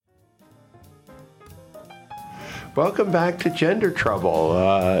Welcome back to Gender Trouble,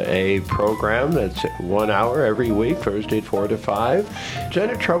 a program that's 1 hour every week, Thursday at 4 to 5.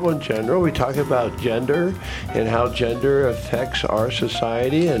 Gender Trouble in general, we talk about gender and how gender affects our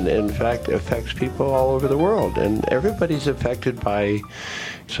society and, in fact, affects people all over the world. And everybody's affected by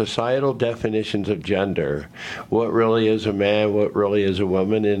societal definitions of gender. What really is a man, what really is a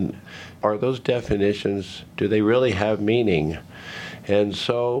woman, and are those definitions, do they really have meaning? And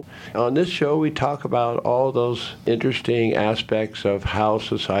so on this show, we talk about all those interesting aspects of how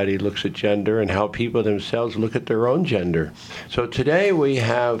society looks at gender and how people themselves look at their own gender. So today we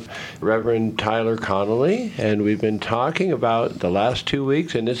have Reverend Tyler Connoley, and we've been talking about the last 2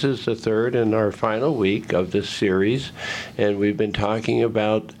 weeks, and this is the third and our final week of this series, and we've been talking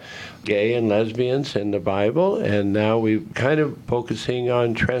about gay and lesbians in the Bible, and now we're kind of focusing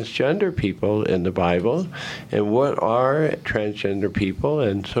on transgender people in the Bible and what are transgender people.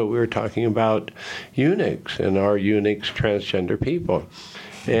 And so we're talking about eunuchs and are eunuchs transgender people.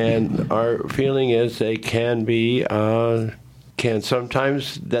 And our feeling is they can be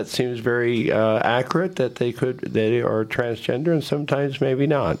sometimes that seems very accurate that they are transgender, and sometimes maybe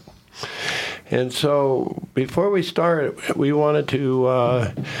not. And so before we start, we wanted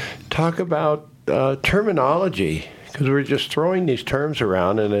to talk about terminology, because we're just throwing these terms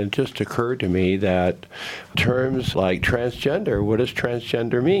around, and it just occurred to me that terms like transgender, what does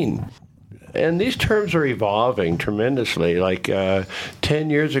transgender mean? And these terms are evolving tremendously. Like 10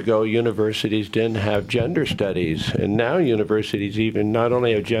 years ago, universities didn't have gender studies. And now universities even not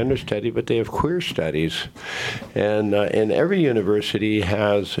only have gender study, but they have queer studies. And every university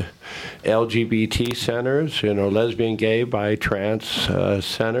has LGBT centers, lesbian, gay, bi, trans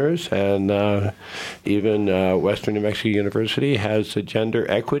centers. And even Western New Mexico University has a gender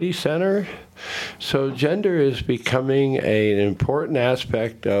equity center. So gender is becoming an important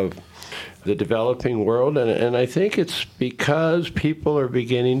aspect of the developing world, and I think it's because people are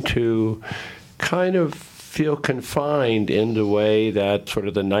beginning to kind of feel confined in the way that sort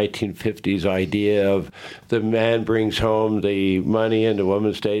of the 1950s idea of the man brings home the money and the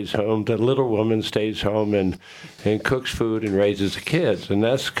woman stays home, the little woman stays home and cooks food and raises the kids, and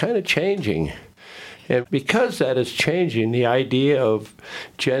that's kind of changing. And because that is changing, the idea of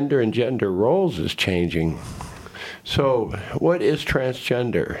gender and gender roles is changing. So what is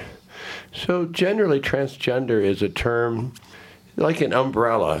transgender? So generally, transgender is a term like an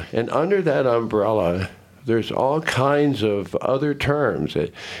umbrella, and under that umbrella, there's all kinds of other terms.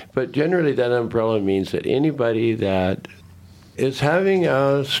 But generally, that umbrella means that anybody that is having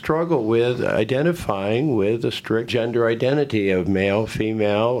a struggle with identifying with a strict gender identity of male,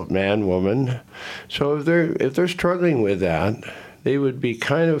 female, man, woman. So if they're struggling with that, they would be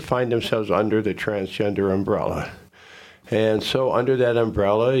kind of find themselves under the transgender umbrella. And so under that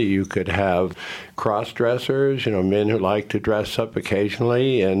umbrella, you could have cross-dressers, men who like to dress up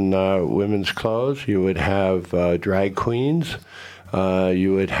occasionally in women's clothes. You would have drag queens.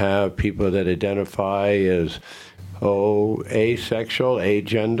 You would have people that identify as asexual,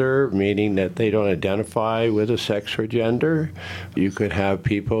 agender, meaning that they don't identify with a sex or gender. You could have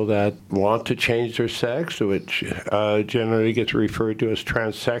people that want to change their sex, which generally gets referred to as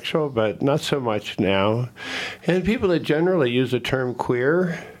transsexual, but not so much now. And people that generally use the term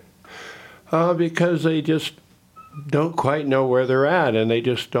queer because they just don't quite know where they're at, and they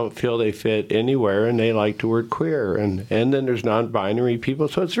just don't feel they fit anywhere, and they like the word queer. And then there's non-binary people,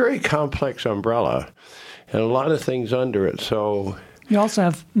 so it's a very complex umbrella. And a lot of things under it. So you also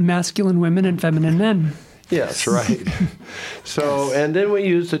have masculine women and feminine men. Yes, right. So, and then we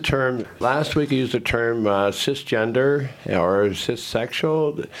use the term, last week we used the term cisgender or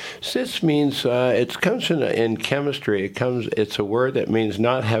cissexual. Cis means, it comes in chemistry, it's a word that means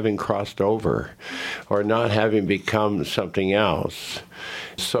not having crossed over or not having become something else.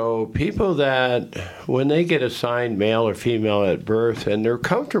 So people that, when they get assigned male or female at birth, and they're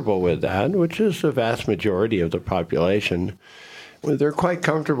comfortable with that, which is the vast majority of the population, they're quite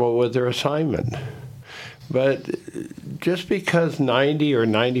comfortable with their assignment. But just because 90 or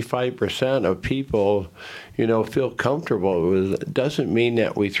 95% of people, feel comfortable with it, doesn't mean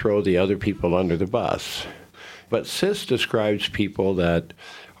that we throw the other people under the bus. But cis describes people that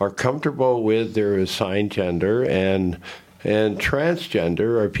are comfortable with their assigned gender, and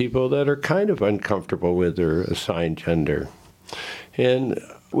transgender are people that are kind of uncomfortable with their assigned gender. And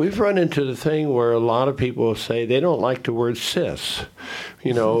we've run into the thing where a lot of people say they don't like the word cis.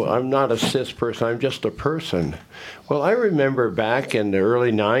 I'm not a cis person, I'm just a person. Well, I remember back in the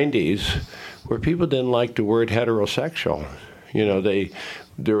early 90s where people didn't like the word heterosexual.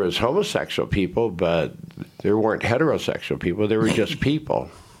 There was homosexual people, but there weren't heterosexual people, they were just people.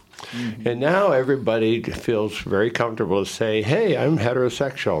 And now everybody feels very comfortable to say, hey, I'm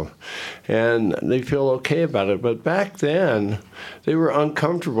heterosexual. And they feel okay about it. But back then, they were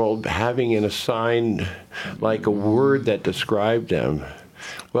uncomfortable having an assigned, like a word that described them.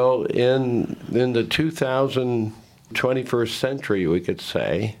 Well, in the 21st century, we could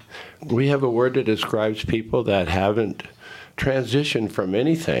say, we have a word that describes people that haven't transitioned from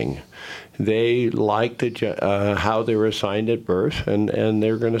anything. They like how they were assigned at birth, and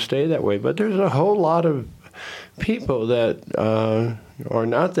they're going to stay that way. But there's a whole lot of people that are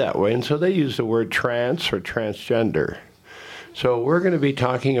not that way, and so they use the word trans or transgender. So we're going to be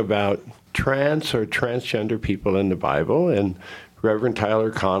talking about trans or transgender people in the Bible, and Reverend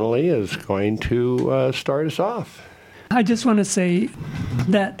Tyler Connoley is going to start us off. I just want to say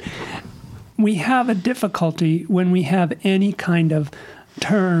that we have a difficulty when we have any kind of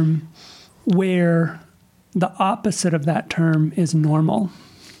term where the opposite of that term is normal.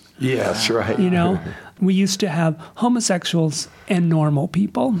 Yes, right. You know, we used to have homosexuals and normal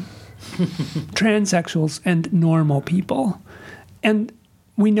people, transsexuals and normal people. And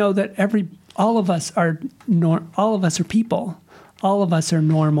we know that all of us are people. All of us are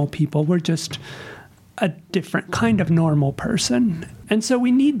normal people. We're just a different kind of normal person. And so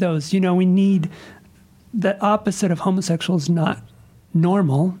we need those. We need the opposite of homosexual is not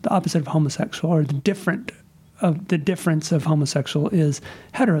normal. The opposite of homosexual, or the difference of homosexual, is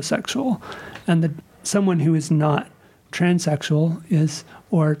heterosexual. And someone who is not transsexual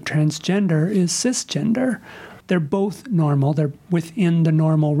or transgender is cisgender. They're both normal. They're within the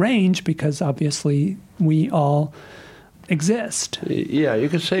normal range because obviously we all exist. Yeah, you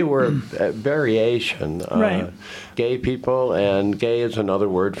could say we're a variation. Right. Gay people, and gay is another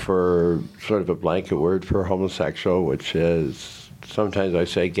word for, sort of a blanket word for homosexual, which is, sometimes I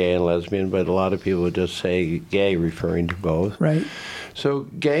say gay and lesbian, but a lot of people would just say gay, referring to both. Right. So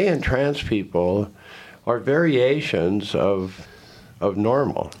gay and trans people are variations of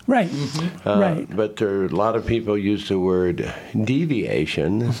normal. Right. Right. But there are a lot of people use the word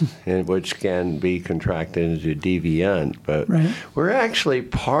deviation, which can be contracted into deviant. But we're actually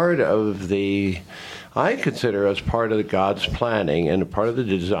part of I consider us part of God's planning and a part of the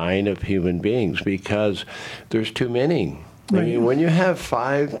design of human beings, because there's too many. Right. I mean, when you have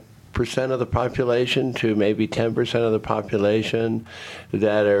 5% of the population to maybe 10% of the population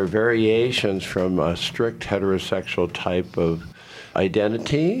that are variations from a strict heterosexual type of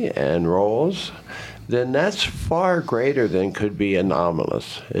identity and roles, then that's far greater than could be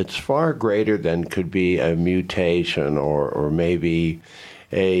anomalous. It's far greater than could be a mutation or maybe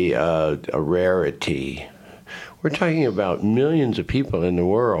a rarity. We're talking about millions of people in the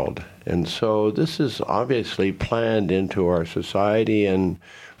world, and so this is obviously planned into our society, and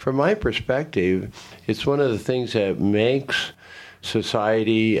from my perspective, it's one of the things that makes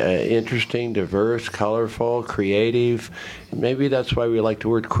society interesting, diverse, colorful, creative. Maybe that's why we like the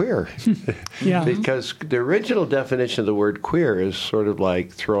word queer. Yeah. Because the original definition of the word queer is sort of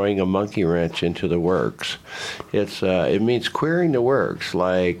like throwing a monkey wrench into the works. It means queering the works.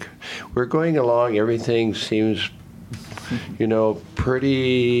 Like, we're going along, everything seems,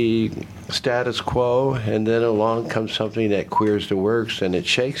 pretty status quo, and then along comes something that queers the works, and it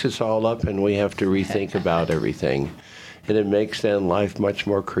shakes us all up, and we have to rethink about everything. And it makes then life much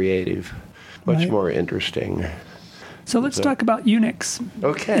more creative, much more interesting. So let's talk about eunuchs in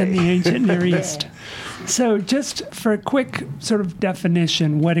the ancient Near East. So just for a quick sort of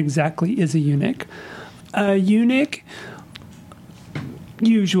definition, what exactly is a eunuch? A eunuch,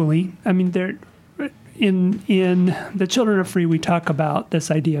 usually, they're in the Children of Free, we talk about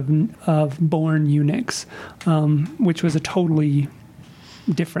this idea of born eunuchs, which was a totally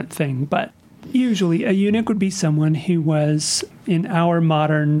different thing, but usually, a eunuch would be someone who was, in our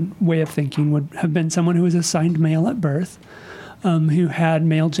modern way of thinking, would have been someone who was assigned male at birth, who had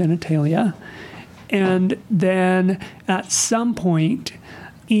male genitalia, and then at some point,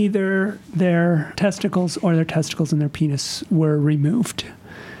 either their testicles or their testicles and their penis were removed,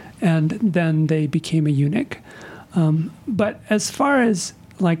 and then they became a eunuch. But as far as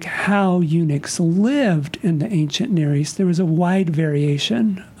how eunuchs lived in the ancient Near East, there was a wide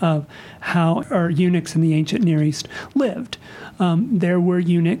variation of how our eunuchs in the ancient Near East lived. There were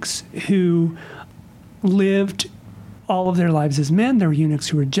eunuchs who lived all of their lives as men. There were eunuchs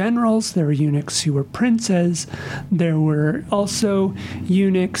who were generals. There were eunuchs who were princes. There were also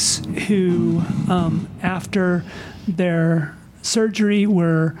eunuchs who, after their surgery,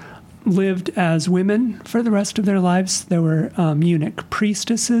 lived as women for the rest of their lives. There were eunuch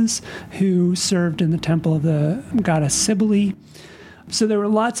priestesses who served in the temple of the goddess Cybele. So there were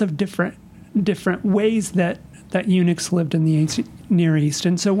lots of different ways that that eunuchs lived in the ancient Near East.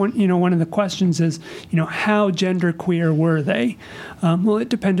 And so one of the questions is, how genderqueer were they? Well, it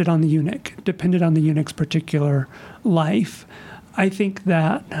depended on the eunuch, depended on the eunuch's particular life. I think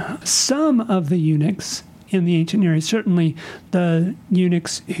that some of the eunuchs in the ancient Near East, certainly the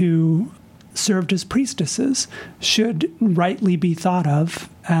eunuchs who served as priestesses, should rightly be thought of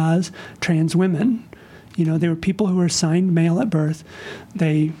as trans women. They were people who were assigned male at birth.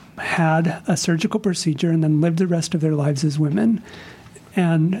 They had a surgical procedure and then lived the rest of their lives as women.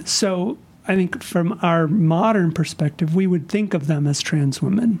 And so I think from our modern perspective, we would think of them as trans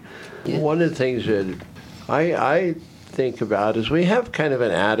women. One of the things that I think about is we have kind of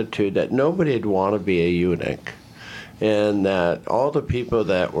an attitude that nobody would want to be a eunuch, and that all the people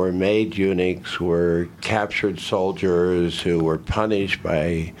that were made eunuchs were captured soldiers who were punished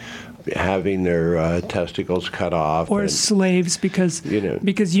by having their testicles cut off, or slaves, because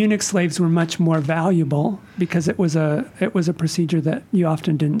eunuch slaves were much more valuable because it was a procedure that you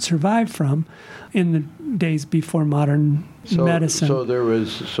often didn't survive from in the days before modern medicine.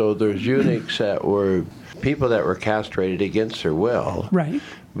 So there's eunuchs that were people that were castrated against their will, right?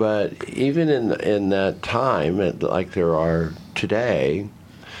 But even in that time, like there are today,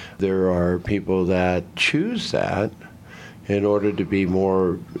 there are people that choose that in order to be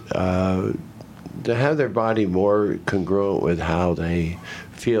more, to have their body more congruent with how they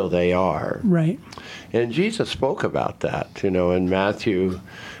feel they are. Right. And Jesus spoke about that, in Matthew,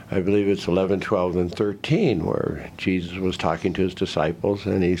 I believe it's 11, 12, and 13, where Jesus was talking to his disciples,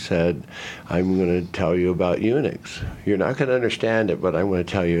 and he said, I'm going to tell you about eunuchs. You're not going to understand it, but I'm going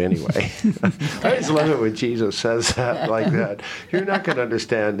to tell you anyway. I just love it when Jesus says that like that. You're not going to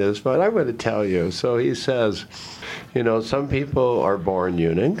understand this, but I'm going to tell you. So he says, some people are born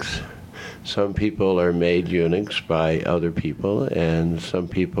eunuchs. Some people are made eunuchs by other people, and some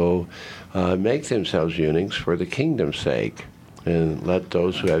people make themselves eunuchs for the kingdom's sake. And let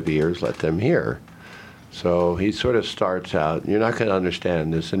those who have ears, let them hear. So he sort of starts out, you're not going to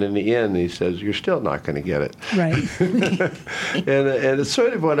understand this. And in the end, he says, you're still not going to get it. Right. and it's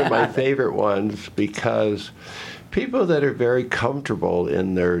sort of one of my favorite ones, because people that are very comfortable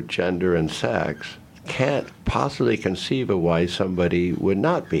in their gender and sex can't possibly conceive of why somebody would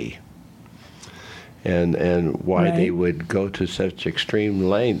not be. And why they would go to such extreme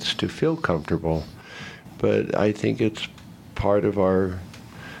lengths to feel comfortable. But I think it's part of our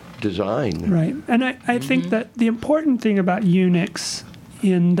design. Right. And I think that the important thing about eunuchs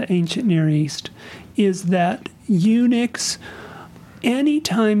in the ancient Near East is that eunuchs,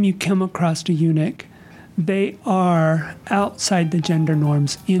 anytime you come across a eunuch, they are outside the gender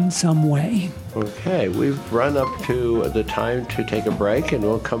norms in some way. Okay, we've run up to the time to take a break, and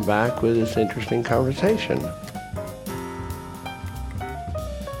we'll come back with this interesting conversation.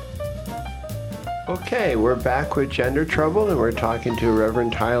 Okay, we're back with Gender Trouble, and we're talking to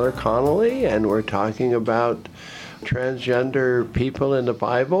Reverend Tyler Connoley, and we're talking about transgender people in the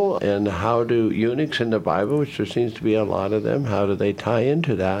Bible, and how do eunuchs in the Bible, which there seems to be a lot of them, how do they tie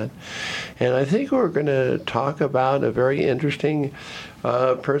into that? And I think we're going to talk about a very interesting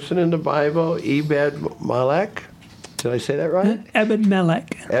person in the Bible, Ebed-Melech. Did I say that right?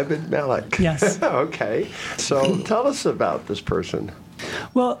 Ebed-Melech. Ebed-Melech. Yes. Okay. So tell us about this person.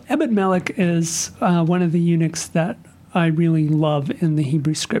 Well, Ebed-Melech is one of the eunuchs that I really love in the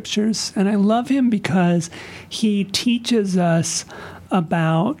Hebrew Scriptures. And I love him because he teaches us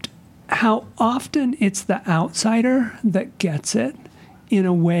about how often it's the outsider that gets it in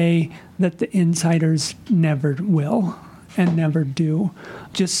a way that the insiders never will and never do.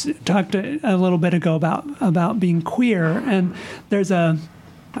 Just talked a little bit ago about being queer, and there's a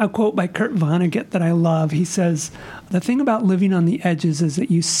quote by Kurt Vonnegut that I love. He says, "The thing about living on the edges is that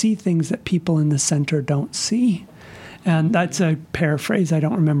you see things that people in the center don't see." And that's a paraphrase. I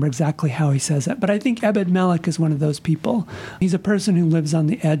don't remember exactly how he says it. But I think Ebed-Melech is one of those people. He's a person who lives on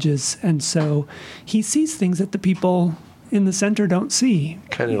the edges. And so he sees things that the people in the center don't see.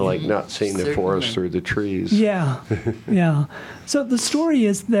 Kind of like not seeing the forest through the trees. Yeah, yeah. So the story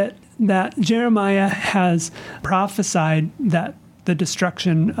is that Jeremiah has prophesied that the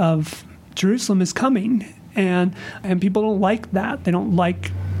destruction of Jerusalem is coming. And people don't like that. They don't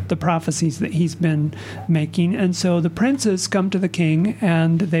like the prophecies that he's been making. And so the princes come to the king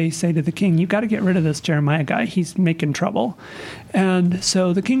and they say to the king, "You've got to get rid of this Jeremiah guy. He's making trouble." And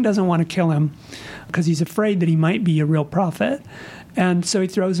so the king doesn't want to kill him because he's afraid that he might be a real prophet. And so he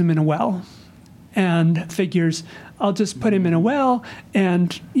throws him in a well and figures, I'll just put him in a well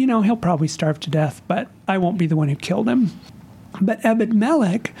and, he'll probably starve to death, but I won't be the one who killed him. But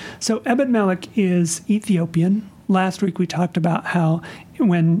Ebed-Melech is Ethiopian, last week we talked about how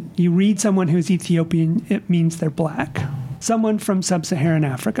when you read someone who's Ethiopian, it means they're black. Someone from sub-Saharan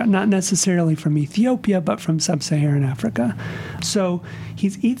Africa, not necessarily from Ethiopia, but from sub-Saharan Africa. So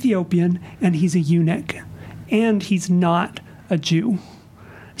he's Ethiopian and he's a eunuch, and he's not a Jew.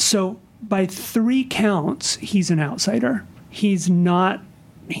 So by 3 counts, he's an outsider. He's not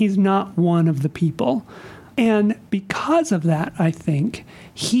one of the people. And because of that, I think,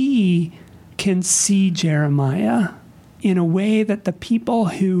 he can see Jeremiah in a way that the people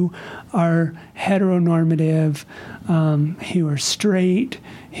who are heteronormative, who are straight,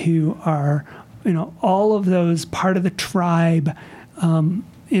 who are, all of those part of the tribe,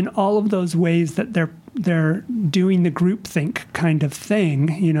 in all of those ways that they're doing the groupthink kind of thing,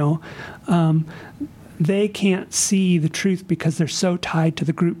 they can't see the truth because they're so tied to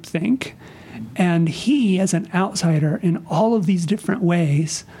the groupthink. And he, as an outsider in all of these different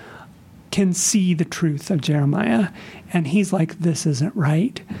ways, can see the truth of Jeremiah. And he's like, this isn't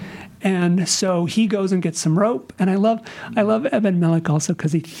right. And so he goes and gets some rope. And I love Ebed-Melech also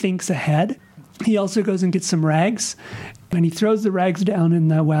because he thinks ahead. He also goes and gets some rags. And he throws the rags down in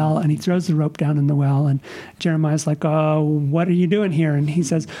the well, and he throws the rope down in the well. And Jeremiah's like, oh, what are you doing here? And he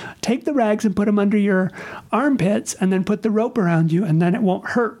says, take the rags and put them under your armpits, and then put the rope around you, and then it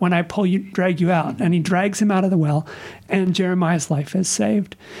won't hurt when I drag you out. And he drags him out of the well, and Jeremiah's life is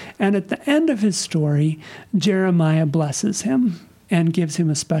saved. And at the end of his story, Jeremiah blesses him and gives him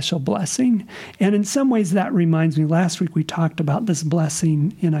a special blessing. And in some ways that reminds me, last week we talked about this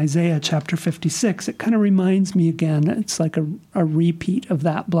blessing in Isaiah chapter 56. It kind of reminds me again, it's like a repeat of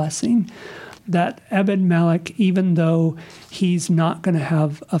that blessing, that Ebed-Melech, even though he's not going to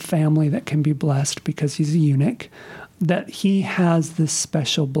have a family that can be blessed because he's a eunuch, that he has this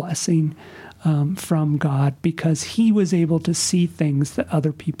special blessing from God because he was able to see things that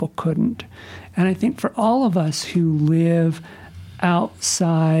other people couldn't. And I think for all of us who live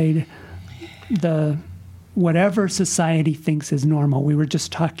outside the whatever society thinks is normal. We were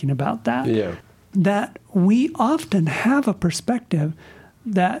just talking about that. Yeah. That we often have a perspective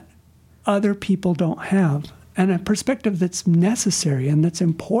that other people don't have, and a perspective that's necessary and that's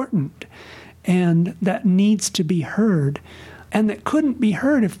important and that needs to be heard, and that couldn't be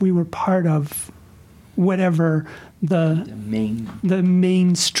heard if we were part of whatever the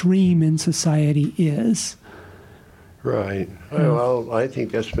mainstream in society is. Right. Well, I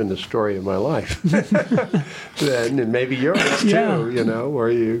think that's been the story of my life. And maybe yours too,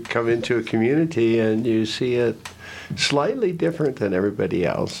 where you come into a community and you see it slightly different than everybody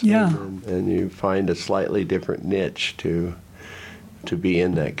else. Yeah. And you find a slightly different niche to be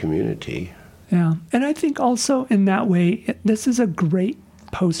in that community. Yeah. And I think also in that way, this is a great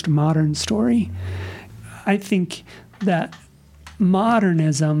postmodern story. I think that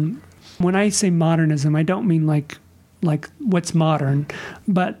modernism, when I say modernism, I don't mean like what's modern,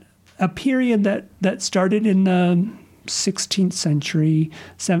 but a period that started in the 16th century,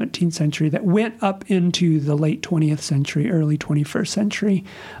 17th century, that went up into the late 20th century, early 21st century.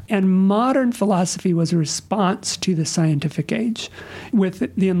 And modern philosophy was a response to the scientific age.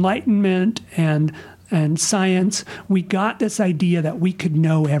 With the Enlightenment and science, we got this idea that we could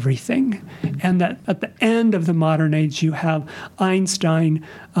know everything. And that at the end of the modern age, you have Einstein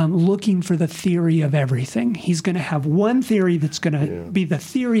looking for the theory of everything. He's going to have one theory that's going to be the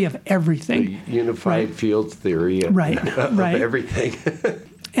theory of everything. The unified field theory of everything.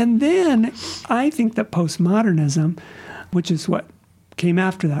 And then I think that postmodernism, which is what came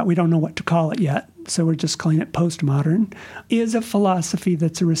after that, we don't know what to call it yet, so we're just calling it postmodern, is a philosophy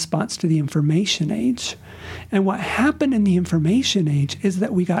that's a response to the information age. And what happened in the information age is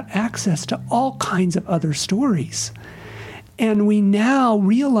that we got access to all kinds of other stories. And we now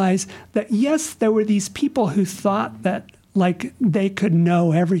realize that, yes, there were these people who thought that like they could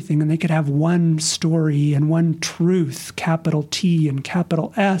know everything and they could have one story and one truth, capital T and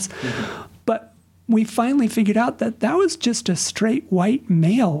capital S. Mm-hmm. But we finally figured out that was just a straight white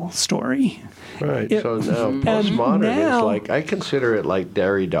male story. Right. So now postmodern is like, I consider it like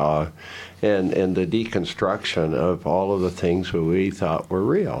Derrida and the deconstruction of all of the things that we thought were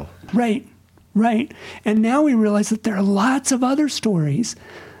real. Right. And now we realize that there are lots of other stories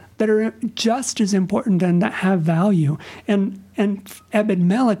that are just as important and that have value. And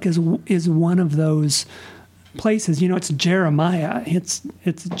Ebed-Melech is one of those places. It's Jeremiah. It's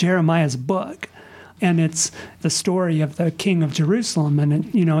Jeremiah's book. And it's the story of the king of Jerusalem.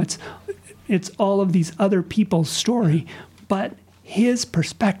 And, it's all of these other people's story. But his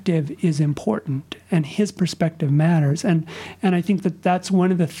perspective is important and his perspective matters. And I think that that's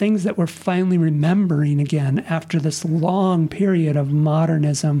one of the things that we're finally remembering again after this long period of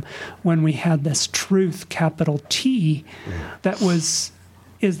modernism, when we had this truth, capital T, is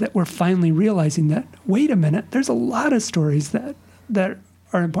that we're finally realizing that, wait a minute, there's a lot of stories that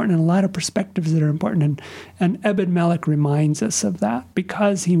are important and a lot of perspectives that are important. And Ebed Melech reminds us of that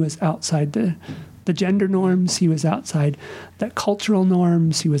because he was outside the gender norms, he was outside the cultural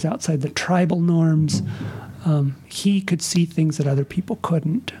norms, he was outside the tribal norms. He could see things that other people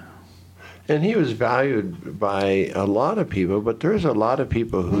couldn't. And he was valued by a lot of people, but there's a lot of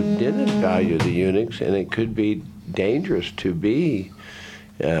people who didn't value the eunuchs, and it could be dangerous to be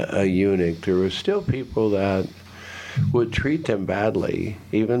a eunuch. There were still people that would treat them badly,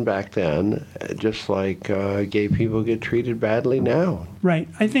 even back then, just like gay people get treated badly now. Right.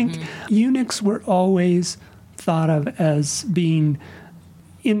 I think eunuchs were always thought of as being,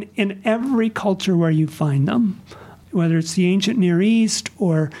 in every culture where you find them, whether it's the ancient Near East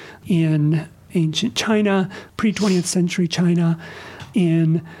or in ancient China, pre-20th century China,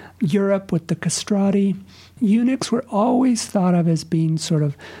 in Europe with the castrati, eunuchs were always thought of as being sort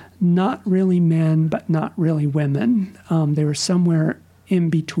of not really men, but not really women. They were somewhere in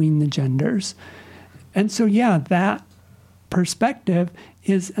between the genders. And so, yeah, that perspective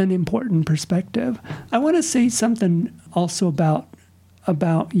is an important perspective. I want to say something also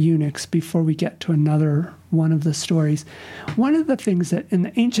about eunuchs before we get to another one of the stories. One of the things that in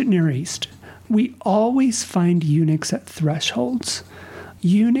the ancient Near East, we always find eunuchs at thresholds.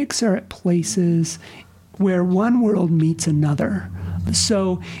 Eunuchs are at places where one world meets another.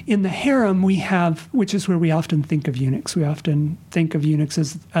 So in the harem we have, which is where we often think of eunuchs. We often think of eunuchs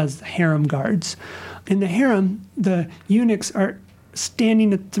as harem guards. In the harem, the eunuchs are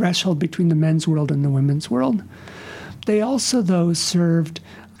standing at the threshold between the men's world and the women's world. They also, though, served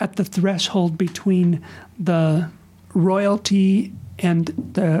at the threshold between the royalty and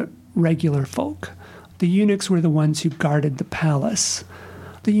the regular folk. The eunuchs were the ones who guarded the palace.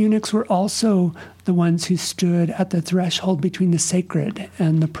 The eunuchs were also the ones who stood at the threshold between the sacred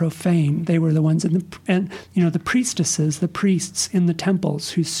and the profane. They were the ones the priestesses, the priests in the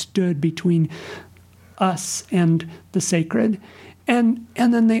temples who stood between us and the sacred. And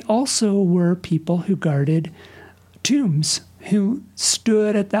then they also were people who guarded tombs, who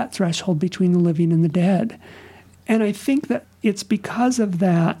stood at that threshold between the living and the dead. And I think that it's because of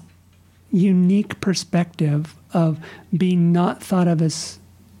that unique perspective of being not thought of as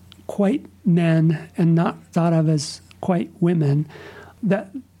quite men and not thought of as quite women, that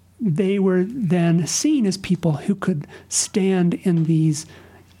they were then seen as people who could stand in these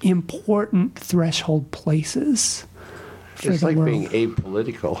important threshold places. It's like being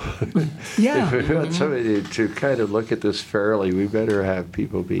apolitical. Yeah. If we want somebody to kind of look at this fairly, we better have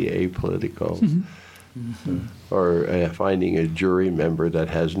people be apolitical. Or finding a jury member that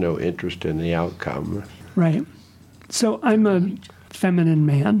has no interest in the outcome. Right. So I'm a feminine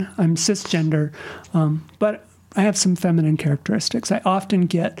man. I'm cisgender, but I have some feminine characteristics. I often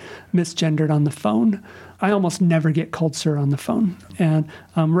get misgendered on the phone. I almost never get called sir on the phone. And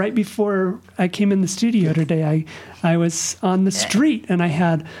right before I came in the studio today, I was on the street and I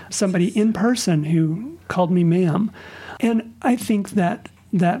had somebody in person who called me ma'am. And I think that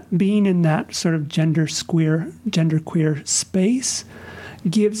being in that sort of genderqueer space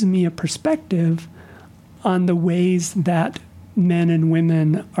gives me a perspective on the ways that men and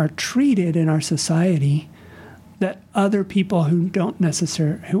women are treated in our society that other people who don't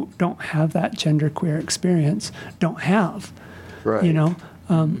have that genderqueer experience don't have. Right. You know,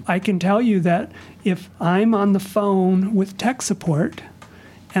 I can tell you that if I'm on the phone with tech support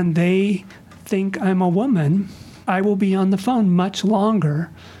and they think I'm a woman, I will be on the phone much longer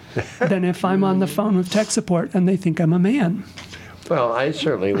than if I'm on the phone with tech support and they think I'm a man. Well, I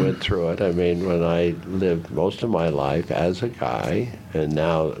certainly went through it. I mean, when I lived most of my life as a guy, and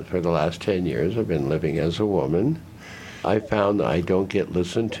now for the last 10 years I've been living as a woman, I found that I don't get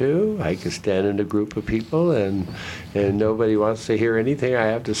listened to. I can stand in a group of people and nobody wants to hear anything I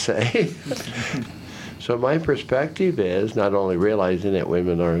have to say. So my perspective is not only realizing that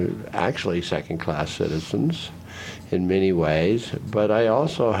women are actually second-class citizens in many ways, but I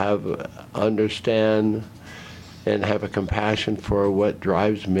also understand and have a compassion for what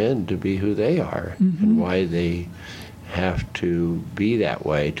drives men to be who they are and why they have to be that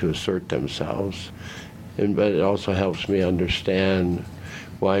way to assert themselves. But it also helps me understand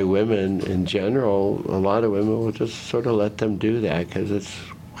why women in general, a lot of women will just sort of let them do that because it's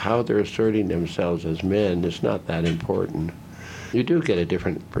how they're asserting themselves as men is not that important. You do get a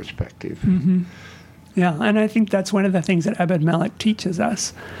different perspective. Yeah, and I think that's one of the things that Ebed-Melech teaches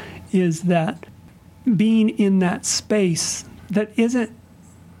us, is that being in that space that isn't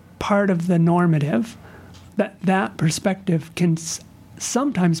part of the normative, that perspective can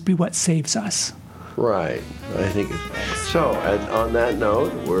sometimes be what saves us. Right. I think it's so. And on that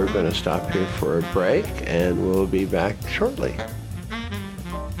note, we're going to stop here for a break, and we'll be back shortly.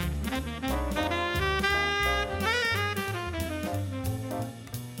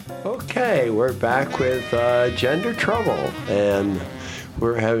 Okay, we're back with Gender Trouble, and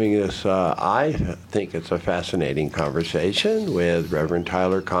we're having this, I think it's a fascinating conversation with Reverend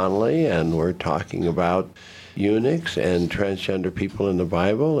Tyler Connoley, and we're talking about eunuchs and transgender people in the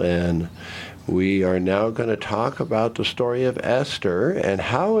Bible, and we are now going to talk about the story of Esther and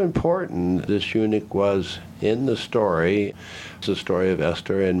how important this eunuch was in the story. It's the story of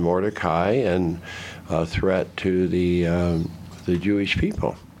Esther and Mordecai and a threat to the Jewish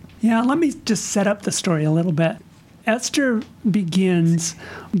people. Yeah, let me just set up the story a little bit. Esther begins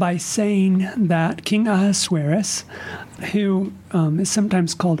by saying that King Ahasuerus, who is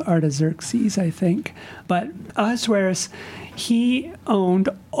sometimes called Artaxerxes, I think, but Ahasuerus, he owned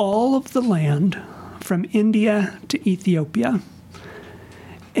all of the land from India to Ethiopia.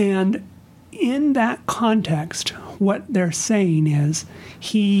 And in that context, what they're saying is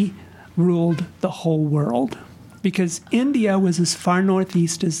he ruled the whole world, because India was as far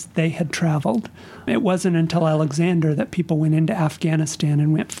northeast as they had traveled. It wasn't until Alexander that people went into Afghanistan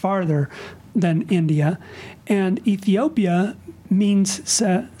and went farther than India. And Ethiopia means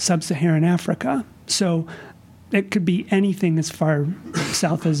sub-Saharan Africa. So it could be anything as far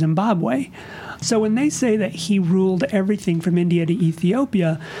south as Zimbabwe. So when they say that he ruled everything from India to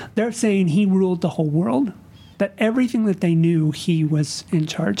Ethiopia, they're saying he ruled the whole world. That everything that they knew, he was in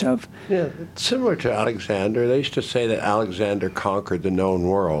charge of. Yeah, it's similar to Alexander. They used to say that Alexander conquered the known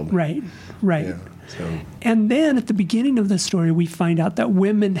world. Right. Yeah, so. And then at the beginning of the story, we find out that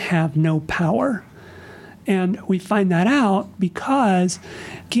women have no power. And we find that out because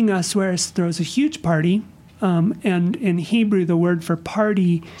King Ahasuerus throws a huge party. And in Hebrew, the word for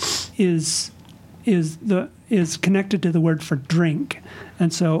party is connected to the word for drink.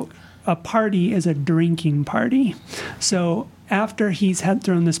 And so a party is a drinking party. So after he's had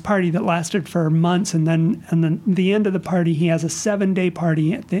thrown this party that lasted for months, and then the end of the party, he has a 7-day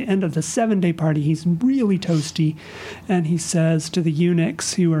party. At the end of the 7-day party, he's really toasty, and he says to the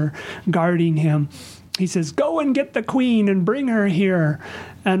eunuchs who are guarding him, he says, "Go and get the queen and bring her here,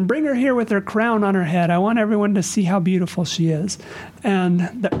 and bring her here with her crown on her head. I want everyone to see how beautiful she is." And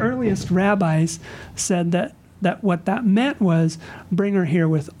the earliest rabbis said that what that meant was bring her here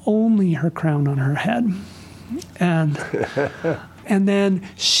with only her crown on her head. And then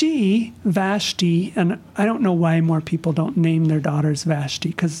she, Vashti, and I don't know why more people don't name their daughters Vashti,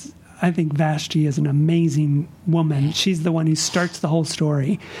 because I think Vashti is an amazing woman. She's the one who starts the whole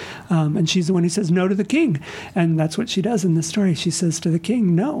story. And she's the one who says no to the king. And that's what she does in the story. She says to the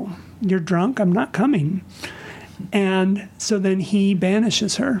king, "No, you're drunk, I'm not coming." And so then he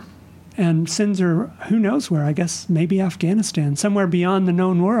banishes her and sends her, who knows where, I guess maybe Afghanistan, somewhere beyond the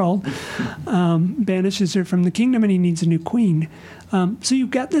known world, banishes her from the kingdom, and he needs a new queen. So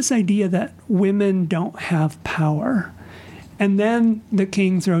you've got this idea that women don't have power. And then the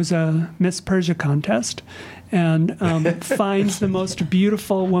king throws a Miss Persia contest and finds the most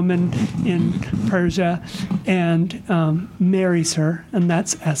beautiful woman in Persia and marries her, and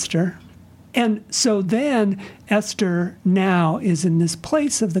that's Esther. And so then Esther now is in this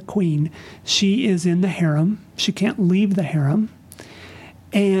place of the queen. She is in the harem. She can't leave the harem.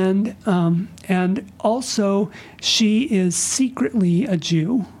 And also she is secretly a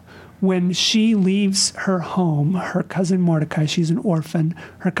Jew. When she leaves her home, her cousin Mordecai, she's an orphan,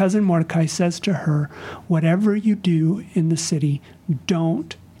 her cousin Mordecai says to her, "Whatever you do in the city,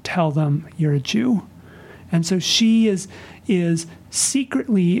 don't tell them you're a Jew." And so she is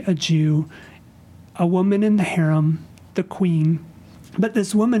secretly a Jew, a woman in the harem, the queen. But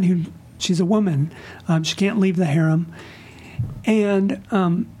this woman she's a woman, she can't leave the harem.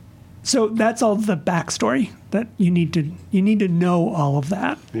 And so that's all the backstory that you need to know all of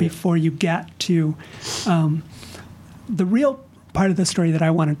that before you get to the real part of the story that I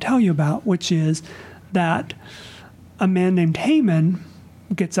want to tell you about, which is that a man named Haman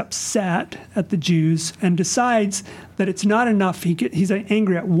gets upset at the Jews and decides that it's not enough. He's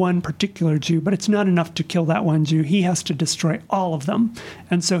angry at one particular Jew, but it's not enough to kill that one Jew. He has to destroy all of them.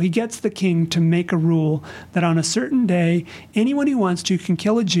 And so he gets the king to make a rule that on a certain day, anyone who wants to can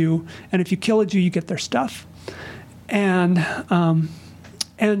kill a Jew, and if you kill a Jew, you get their stuff. And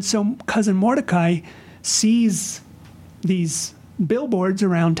so cousin Mordecai sees these billboards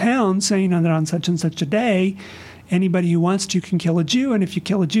around town saying that on such and such a day, anybody who wants to can kill a Jew, and if you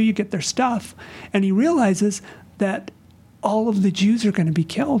kill a Jew, you get their stuff. And he realizes that all of the Jews are going to be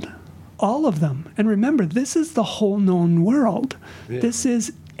killed. All of them. And remember, this is the whole known world. Yeah. This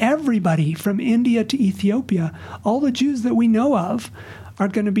is everybody from India to Ethiopia. All the Jews that we know of are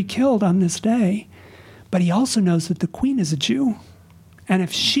going to be killed on this day. But he also knows that the queen is a Jew. And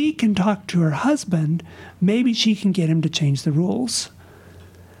if she can talk to her husband, maybe she can get him to change the rules.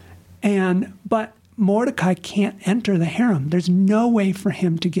 But Mordecai can't enter the harem. There's no way for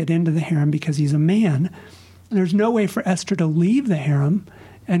him to get into the harem because he's a man. There's no way for Esther to leave the harem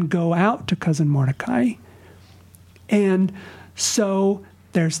and go out to cousin Mordecai. And so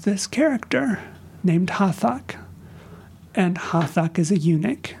there's this character named Hathach. And Hathach is a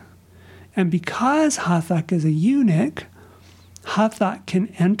eunuch. And because Hathach is a eunuch, Hathach can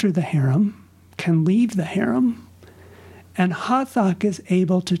enter the harem, can leave the harem. And Hathach is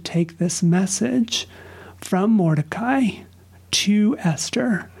able to take this message from Mordecai to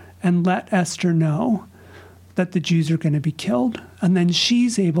Esther and let Esther know that the Jews are going to be killed. And then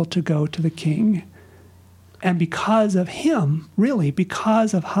she's able to go to the king. And because of him, really,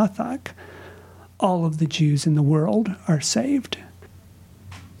 because of Hathach, all of the Jews in the world are saved.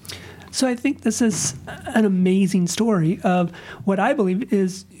 So I think this is an amazing story of what I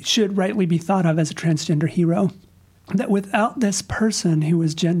believe should rightly be thought of as a transgender hero. That without this person who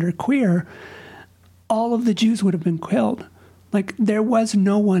was genderqueer, all of the Jews would have been killed. Like, there was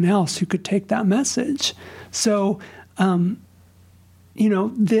no one else who could take that message. So,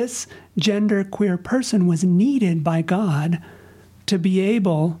 this genderqueer person was needed by God to be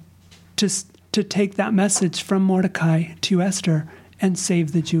able to take that message from Mordecai to Esther and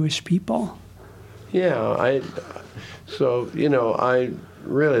save the Jewish people. Yeah, I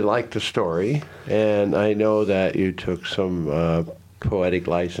really like the story, and I know that you took some poetic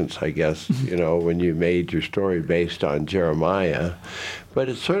license, I guess, when you made your story based on Jeremiah, but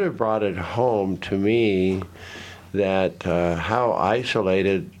it sort of brought it home to me that how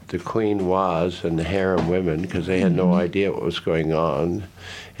isolated the queen was and the harem women, because they had no idea what was going on,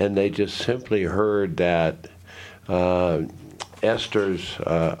 and they just simply heard that Esther's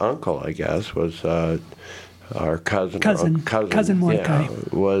uncle, I guess, was our cousin Mordecai,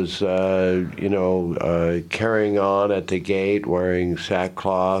 was carrying on at the gate, wearing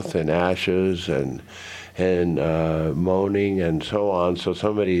sackcloth and ashes and moaning and so on. So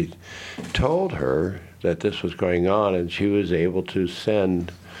somebody told her that this was going on, and she was able to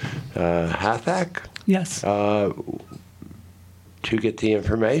send Hathach. Yes. To get the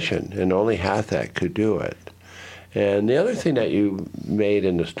information, and only Hathach could do it. And the other thing that you made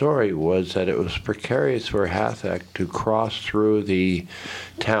in the story was that it was precarious for Hathach to cross through the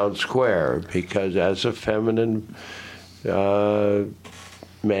town square, because as a feminine man,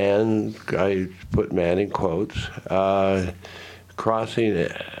 I put man in quotes, crossing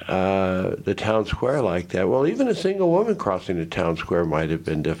the town square like that, well, even a single woman crossing the town square might have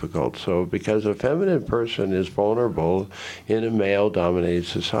been difficult. So because a feminine person is vulnerable in a male-dominated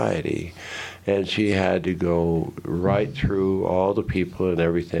society, and she had to go right through all the people and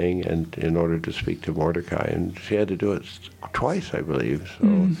everything, and in order to speak to Mordecai, and she had to do it twice, I believe.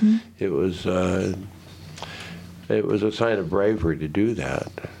 So it was a sign of bravery to do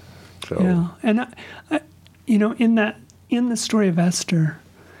that. So yeah, and in the story of Esther,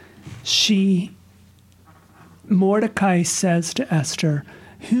 Mordecai says to Esther,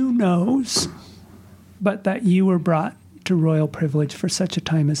 "Who knows, but that you were brought to royal privilege for such a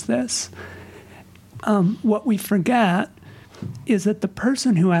time as this." What we forget is that the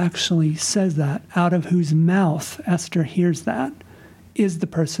person who actually says that, out of whose mouth Esther hears that, is the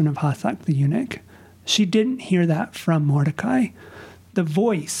person of Hathach the eunuch. She didn't hear that from Mordecai. The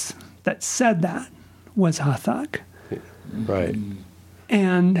voice that said that was Hathach. Right.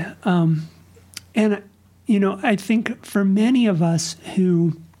 And I think for many of us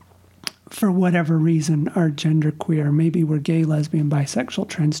who, for whatever reason, are genderqueer, maybe we're gay, lesbian, bisexual,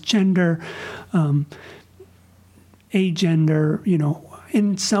 transgender, agender,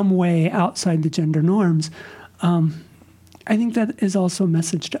 in some way outside the gender norms, I think that is also a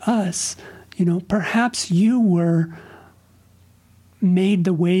message to us. Perhaps you were made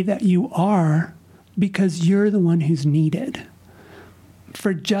the way that you are because you're the one who's needed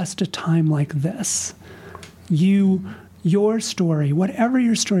for just a time like this. Your story, whatever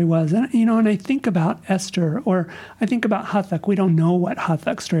your story was, and I think about Esther, or I think about Hathach. We don't know what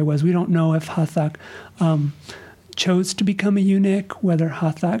Hathach's story was. We don't know if Hathach chose to become a eunuch, whether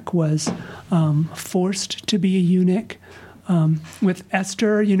Hathach was forced to be a eunuch. with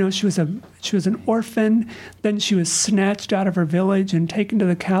Esther, she was an orphan. Then she was snatched out of her village and taken to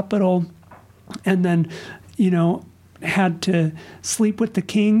the capital, and then, had to sleep with the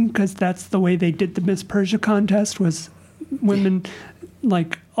king, because that's the way they did the Miss Persia contest, was women,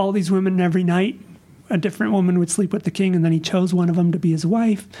 like all these women every night, a different woman would sleep with the king, and then he chose one of them to be his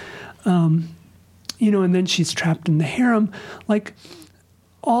wife. And then she's trapped in the harem. Like,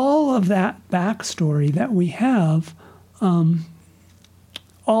 all of that backstory that we have, all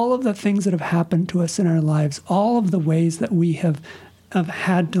of the things that have happened to us in our lives, all of the ways that we have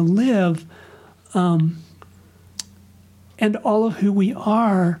had to live, and all of who we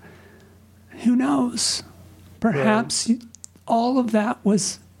are, who knows? Perhaps all of that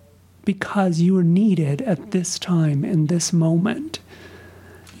was because you were needed at this time, in this moment.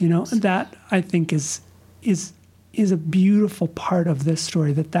 That I think is a beautiful part of this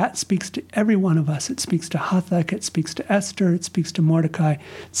story, that speaks to every one of us. It speaks to Hathach, it speaks to Esther, it speaks to Mordecai,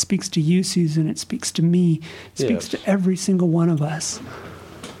 it speaks to you, Susan, it speaks to me, it speaks to every single one of us.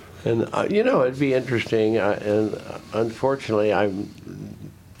 And, it'd be interesting, and unfortunately,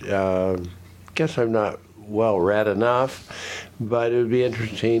 guess I'm not well-read enough, but it would be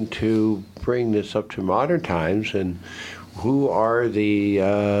interesting to bring this up to modern times, and who are the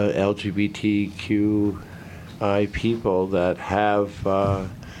LGBTQI people that have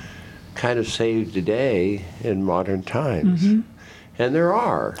kind of saved the day in modern times. Mm-hmm. And there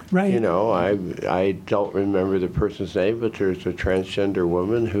are. Right. I don't remember the person's name, but there's a transgender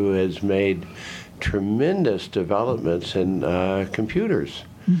woman who has made tremendous developments in computers.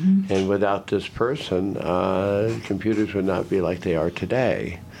 Mm-hmm. And without this person, computers would not be like they are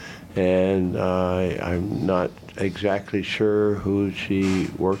today. And I'm not exactly sure who she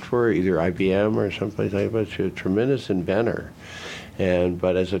worked for, either IBM or someplace like that, but she's a tremendous inventor.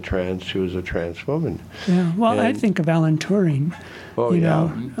 But as a trans, she was a trans woman. Yeah, well, I think of Alan Turing,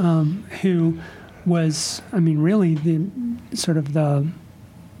 who was, really the sort of the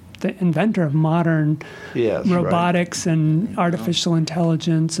inventor of modern robotics and artificial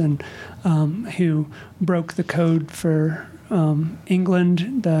intelligence, and who broke the code for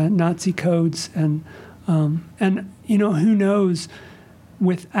England, the Nazi codes, and who knows,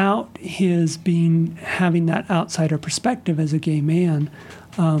 without his having that outsider perspective as a gay man,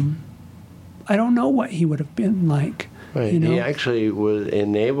 I don't know what he would have been like. Right. He actually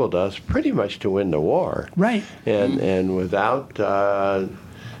enabled us pretty much to win the war. Right. And without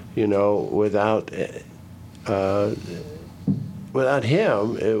without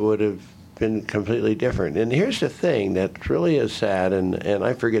him, it would have been completely different. And here's the thing that really is sad, and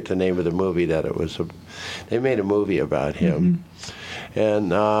I forget the name of the movie that it was. They made a movie about him. Mm-hmm.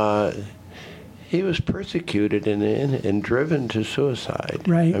 And he was persecuted and driven to suicide.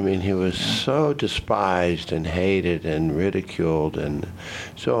 Right. He was so despised and hated and ridiculed and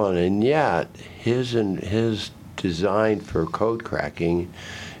so on. And yet, his design for code cracking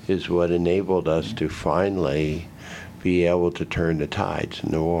is what enabled us to finally be able to turn the tides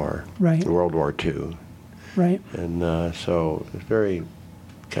in the war. Right. World War II. Right. And so it's very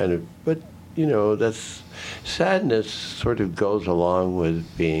kind of, but that's sadness sort of goes along with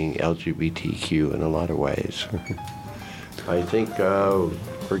being LGBTQ in a lot of ways. I think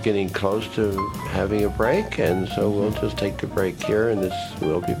we're getting close to having a break, and so we'll just take the break here, and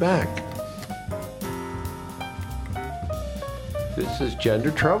we'll be back. This is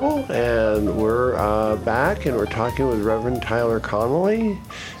Gender Trouble, and we're back, and we're talking with Reverend Tyler Connoley.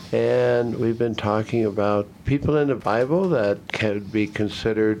 And we've been talking about people in the Bible that can be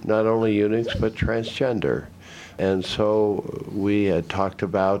considered not only eunuchs, but transgender. And so we had talked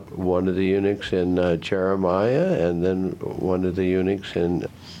about one of the eunuchs in Jeremiah, and then one of the eunuchs in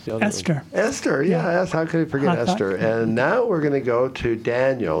Esther. Esther, yeah. How could I forget Esther? And now we're going to go to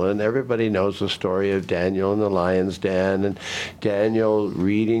Daniel, and everybody knows the story of Daniel in the lion's den, and Daniel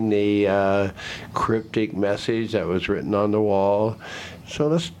reading the cryptic message that was written on the wall. So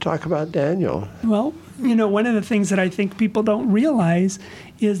let's talk about Daniel. Well, one of the things that I think people don't realize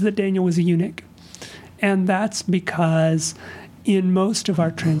is that Daniel was a eunuch. And that's because in most of our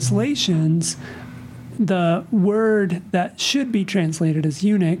translations, the word that should be translated as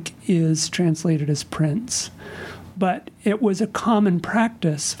eunuch is translated as prince. But it was a common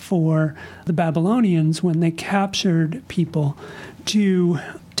practice for the Babylonians when they captured people to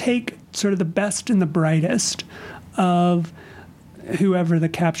take sort of the best and the brightest of whoever the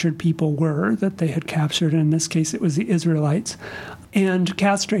captured people were that they had captured. In this case, it was the Israelites, and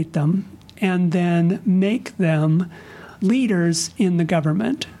castrate them, and then make them leaders in the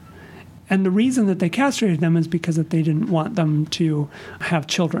government. And the reason that they castrated them is because that they didn't want them to have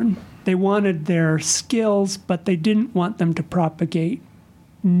children. They wanted their skills, but they didn't want them to propagate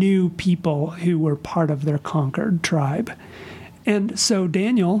new people who were part of their conquered tribe. And so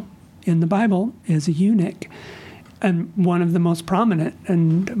Daniel in the Bible is a eunuch, and one of the most prominent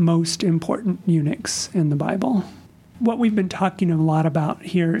and most important eunuchs in the Bible. What we've been talking a lot about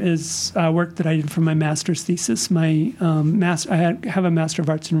here is work that I did for my master's thesis. I have a Master of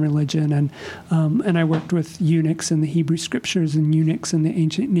Arts in Religion, and I worked with eunuchs in the Hebrew Scriptures and eunuchs in the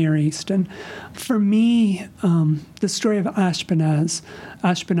ancient Near East. And for me, the story of Ashpenaz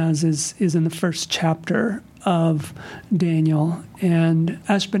is in the first chapter of Daniel, and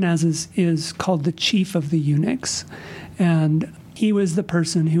Ashpenaz is called the chief of the eunuchs, and he was the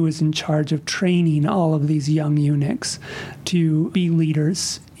person who was in charge of training all of these young eunuchs to be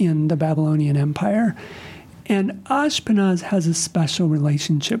leaders in the Babylonian Empire. And Ashpenaz has a special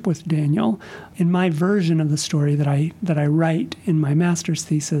relationship with Daniel. In my version of the story that I write in my master's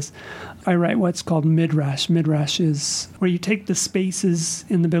thesis, I write what's called midrash. Midrash is where you take the spaces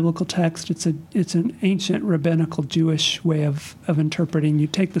in the biblical text. It's an ancient rabbinical Jewish way of interpreting. You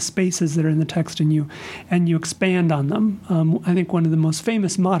take the spaces that are in the text and you expand on them. I think one of the most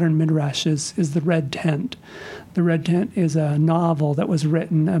famous modern midrashes is The Red Tent. The Red Tent is a novel that was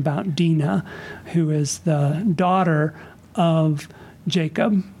written about Dinah, who is the daughter of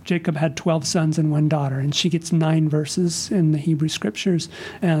Jacob. Jacob had 12 sons and one daughter, and she gets 9 verses in the Hebrew Scriptures.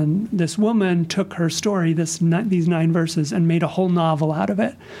 And this woman took her story, these 9 verses, and made a whole novel out of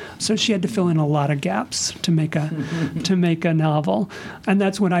it. So she had to fill in a lot of gaps to make a novel. And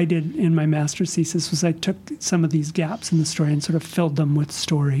that's what I did in my master's thesis, was I took some of these gaps in the story and sort of filled them with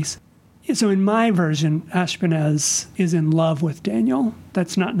stories. So in my version, Ashpenaz is in love with Daniel.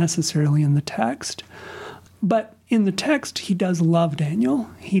 That's not necessarily in the text. But in the text, he does love Daniel.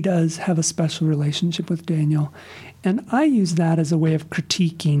 He does have a special relationship with Daniel. And I use that as a way of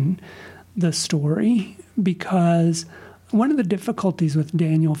critiquing the story, because one of the difficulties with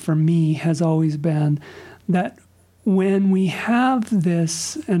Daniel for me has always been that when we have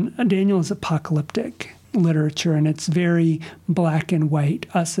this, and Daniel is apocalyptic literature, and it's very black and white,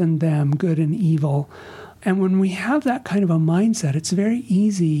 us and them, good and evil. And when we have that kind of a mindset, it's very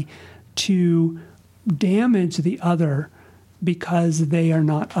easy to damage the other because they are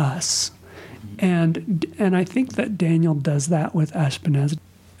not us. And I think that Daniel does that with Ashpenaz.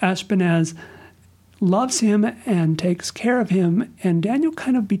 Ashpenaz loves him and takes care of him, and Daniel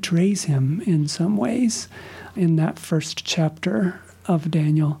kind of betrays him in some ways in that first chapter of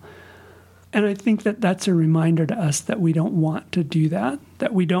Daniel. And I think that that's a reminder to us that we don't want to do that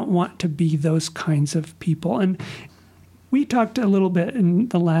we don't want to be those kinds of people. And we talked a little bit in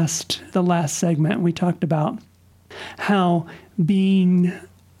the last segment. We talked about how being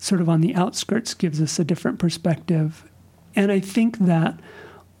sort of on the outskirts gives us a different perspective. And I think that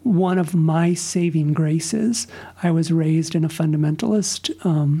one of my saving graces, I was raised in a fundamentalist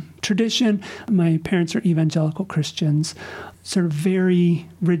tradition. My parents are evangelical Christians, sort of very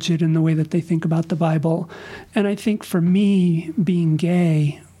rigid in the way that they think about the Bible. And I think for me, being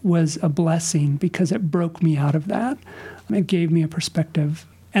gay was a blessing because it broke me out of that. It gave me a perspective.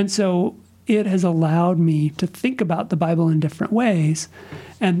 And so it has allowed me to think about the Bible in different ways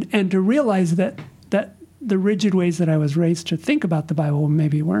and to realize that the rigid ways that I was raised to think about the Bible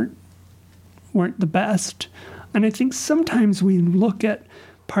maybe weren't the best. And I think sometimes we look at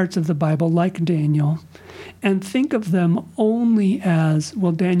parts of the Bible like Daniel and think of them only as,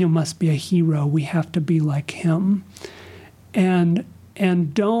 well, Daniel must be a hero. We have to be like him. And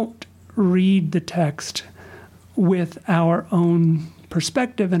don't read the text with our own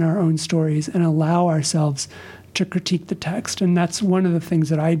perspective and our own stories and allow ourselves to critique the text. And that's one of the things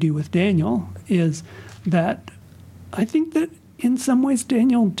that I do with Daniel, is that I think that in some ways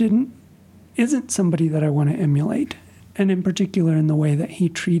Daniel isn't somebody that I want to emulate, and in particular in the way that he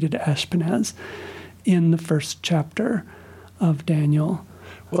treated Ashpenaz in the first chapter of Daniel.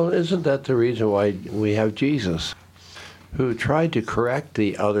 Well, isn't that the reason why we have Jesus, who tried to correct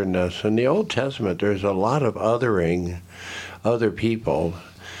the otherness? In the Old Testament, there's a lot of othering other people.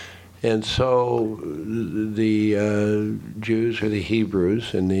 And so the Jews or the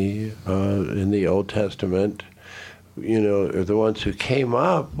Hebrews in the Old Testament, are the ones who came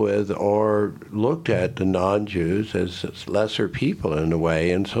up with or looked at the non-Jews as lesser people in a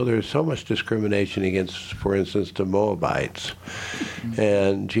way. And so there's so much discrimination against, for instance, the Moabites.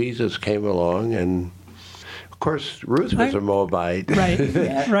 And Jesus came along, and of course Ruth was a Moabite. Right,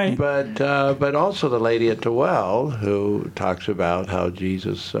 yeah, right. But also the lady at the well, who talks about how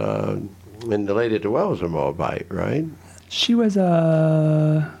Jesus, and the lady at the well was a Moabite, right? She was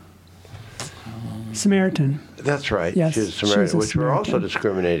a Samaritan. That's right. Yes, she's a Samaritan, which were also Samaritan.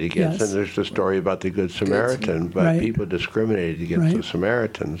 discriminated against. Yes. And there's the story about the Good Samaritan, but Right. people discriminated against the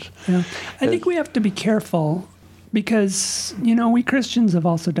Samaritans. Yeah. I think we have to be careful because, we Christians have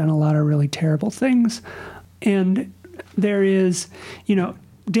also done a lot of really terrible things. And there is,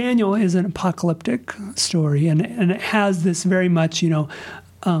 Daniel is an apocalyptic story, and it has this very much,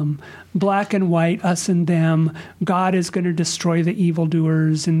 black and white, us and them. God is going to destroy the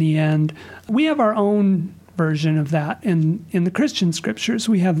evildoers in the end. We have our own version of that. In the Christian scriptures,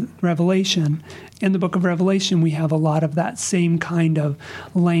 we have Revelation. In the book of Revelation, we have a lot of that same kind of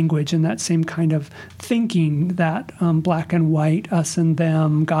language and that same kind of thinking, that black and white, us and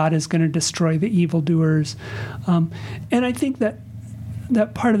them, God is going to destroy the evildoers. And I think that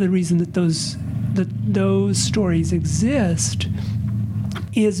part of the reason that those stories exist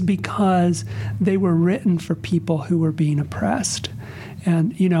is because they were written for people who were being oppressed.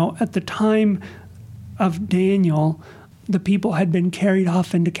 And, at the time of Daniel, the people had been carried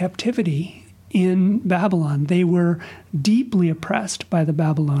off into captivity in Babylon. They were deeply oppressed by the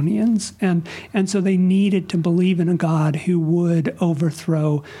Babylonians, and so they needed to believe in a God who would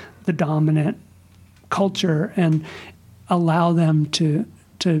overthrow the dominant culture and allow them to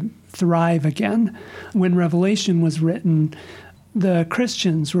thrive again. When Revelation was written, the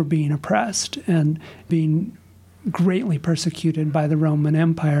Christians were being oppressed and being greatly persecuted by the Roman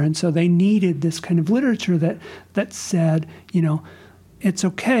Empire. And so they needed this kind of literature that said, it's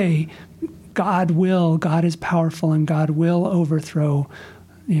okay. God is powerful, and God will overthrow,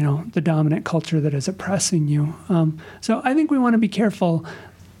 the dominant culture that is oppressing you. So I think we want to be careful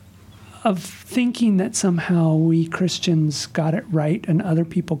of thinking that somehow we Christians got it right and other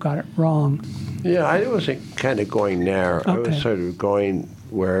people got it wrong. Yeah, I wasn't kind of going there. Okay. I was sort of going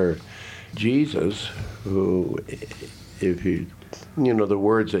where Jesus, who, if you the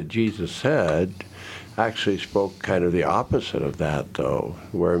words that Jesus said, actually spoke kind of the opposite of that, though,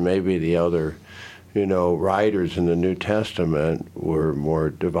 where maybe the other, writers in the New Testament were more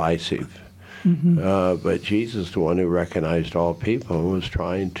divisive. Mm-hmm. But Jesus, the one who recognized all people, was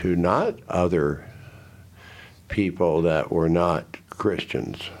trying to not other people that were not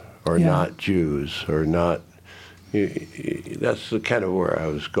Christians or not Jews or not. That's the kind of where I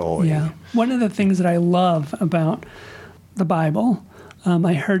was going. Yeah. One of the things that I love about the Bible,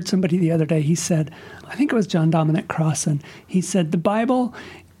 I heard somebody the other day, he said, I think it was John Dominic Crossan, he said, the Bible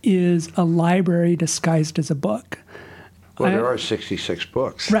is a library disguised as a book. Well, there are 66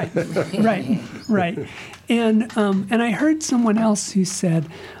 books. Right. And I heard someone else who said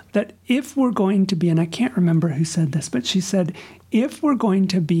that if we're going to be, and I can't remember who said this, but she said, if we're going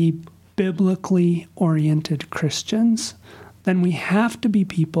to be biblically oriented Christians, then we have to be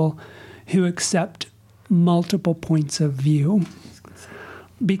people who accept multiple points of view.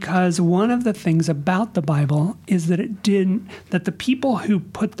 Because one of the things about the Bible is that that the people who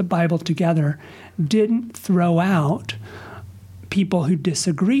put the Bible together didn't throw out people who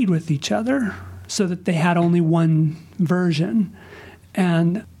disagreed with each other so that they had only one version.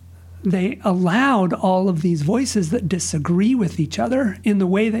 And they allowed all of these voices that disagree with each other in the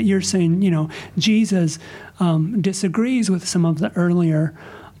way that you're saying, Jesus disagrees with some of the earlier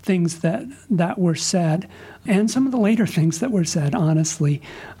things that were said, and some of the later things that were said, honestly,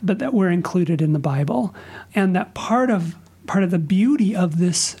 but that were included in the Bible. And that part of the beauty of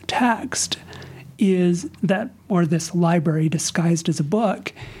this text is that, or this library disguised as a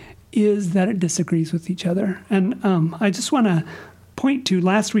book, is that it disagrees with each other. And I just want to point to,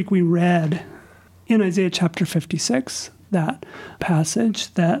 last week we read in Isaiah chapter 56, that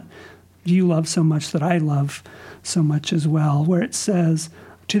passage that you love so much, that I love so much as well, where it says,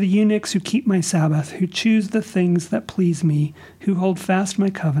 to the eunuchs who keep my Sabbath, who choose the things that please me, who hold fast my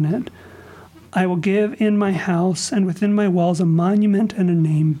covenant, I will give in my house and within my walls a monument and a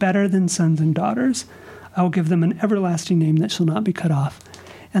name better than sons and daughters. I will give them an everlasting name that shall not be cut off.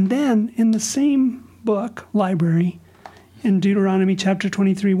 And then in the same book, library, in Deuteronomy chapter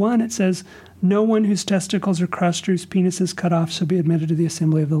 23:1, it says, no one whose testicles are crushed or whose penis is cut off shall be admitted to the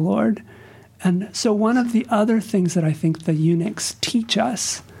assembly of the Lord. And so one of the other things that I think the eunuchs teach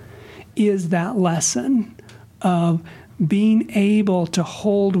us is that lesson of being able to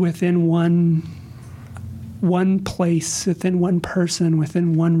hold within one place, within one person,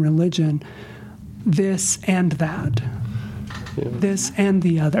 within one religion, this and that, this and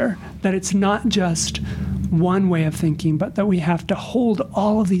the other, that it's not just one way of thinking, but that we have to hold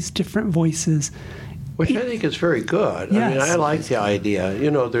all of these different voices. Which I think is very good. Yes. I mean, I like the idea.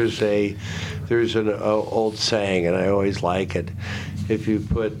 There's an old saying, and I always like it. if you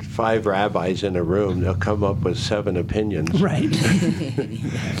put 5 rabbis in a room, they'll come up with 7 opinions. Right.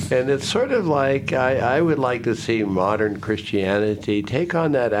 And it's sort of like I would like to see modern Christianity take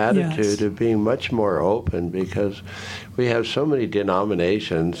on that attitude of being much more open, because we have so many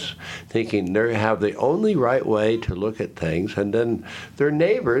denominations thinking they have the only right way to look at things, and then their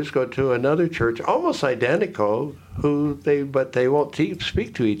neighbors go to another church almost identical, but they won't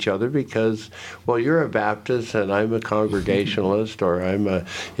speak to each other because, well, you're a Baptist and I'm a Congregationalist, or I'm a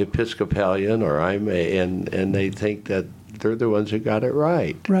Episcopalian, or and they think that they're the ones who got it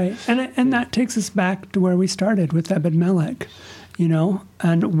right. Right. And that takes us back to where we started with Ebed-Melech,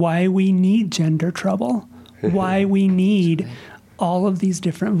 and why we need gender trouble, why we need all of these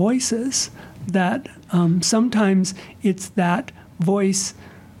different voices, that sometimes it's that voice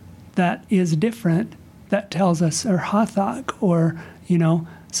that is different that tells us, or Hathach, or,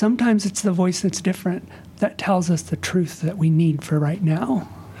 sometimes it's the voice that's different that tells us the truth that we need for right now.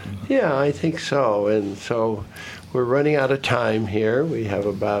 Yeah, I think so. And so we're running out of time here. We have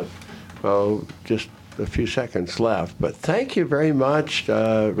about, just a few seconds left. But thank you very much,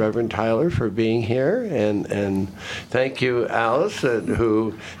 Reverend Tyler, for being here. And thank you, Alice,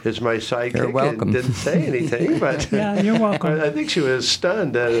 who is my sidekick. You're welcome. And didn't say anything. But yeah, you're welcome. I think she was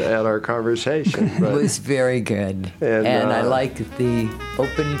stunned at our conversation. But, it was very good. And I like the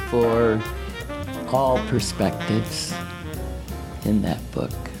open for all perspectives in that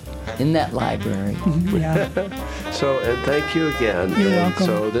book, in that library. Yeah. So, and thank you again. You're welcome.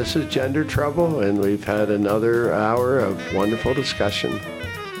 So this is Gender Trouble, and we've had another hour of wonderful discussion.